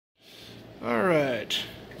Alright,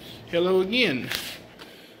 hello again.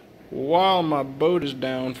 While my boat is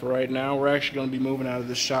down for right now, we're actually going to be moving out of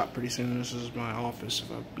this shop pretty soon. This is my office,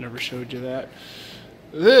 if I've never showed you that.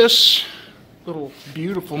 This little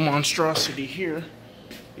beautiful monstrosity here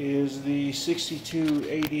is the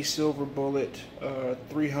 6280 Silver Bullet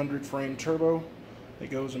 300 frame turbo that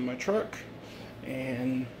goes in my truck.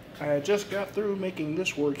 And I just got through making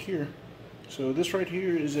this work here. So this right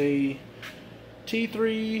here is a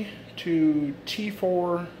T3 to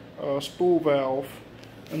T4 spool valve,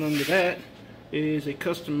 and under that is a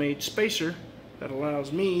custom made spacer that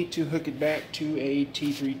allows me to hook it back to a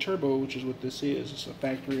T3 turbo, which is what this is. It's a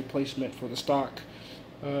factory replacement for the stock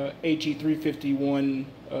AG351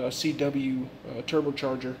 CW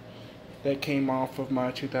turbocharger that came off of my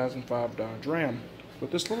 2005 Dodge Ram.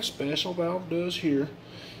 What this little special valve does here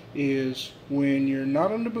is when you're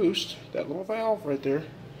not on the boost, that little valve right there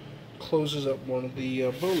closes up one of the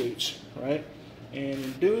volutes, right? And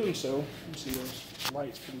in doing so, you see those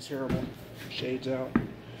lights pretty terrible, shades out.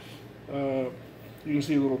 You can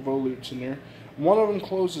see little volutes in there. One of them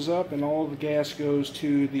closes up and all the gas goes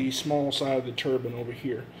to the small side of the turbine over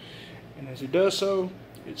here. And as it does so,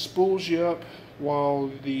 it spools you up while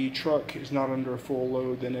the truck is not under a full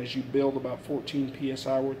load. Then as you build about 14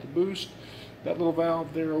 psi worth of boost, that little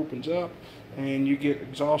valve there opens up and you get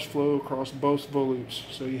exhaust flow across both volutes.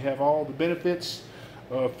 So you have all the benefits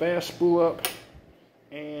of fast spool up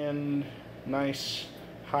and nice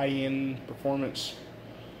high-end performance.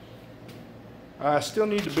 I still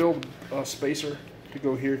need to build a spacer to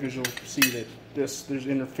go here because you'll see that there's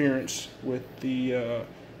interference with the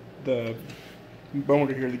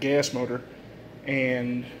motor here, the gas motor,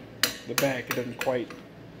 and the back. It doesn't quite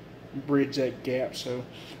bridge that gap, so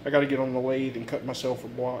I got to get on the lathe and cut myself a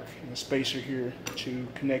block and a spacer here to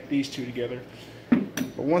connect these two together.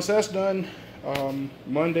 But once that's done,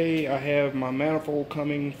 Monday I have my manifold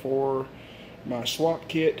coming for my swap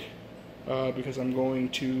kit because I'm going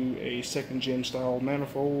to a second gen style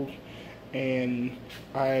manifold, and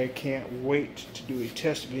I can't wait to do a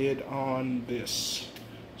test vid on this.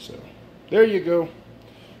 So there you go.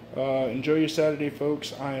 Enjoy your Saturday,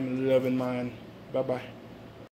 folks. I am loving mine. Bye bye.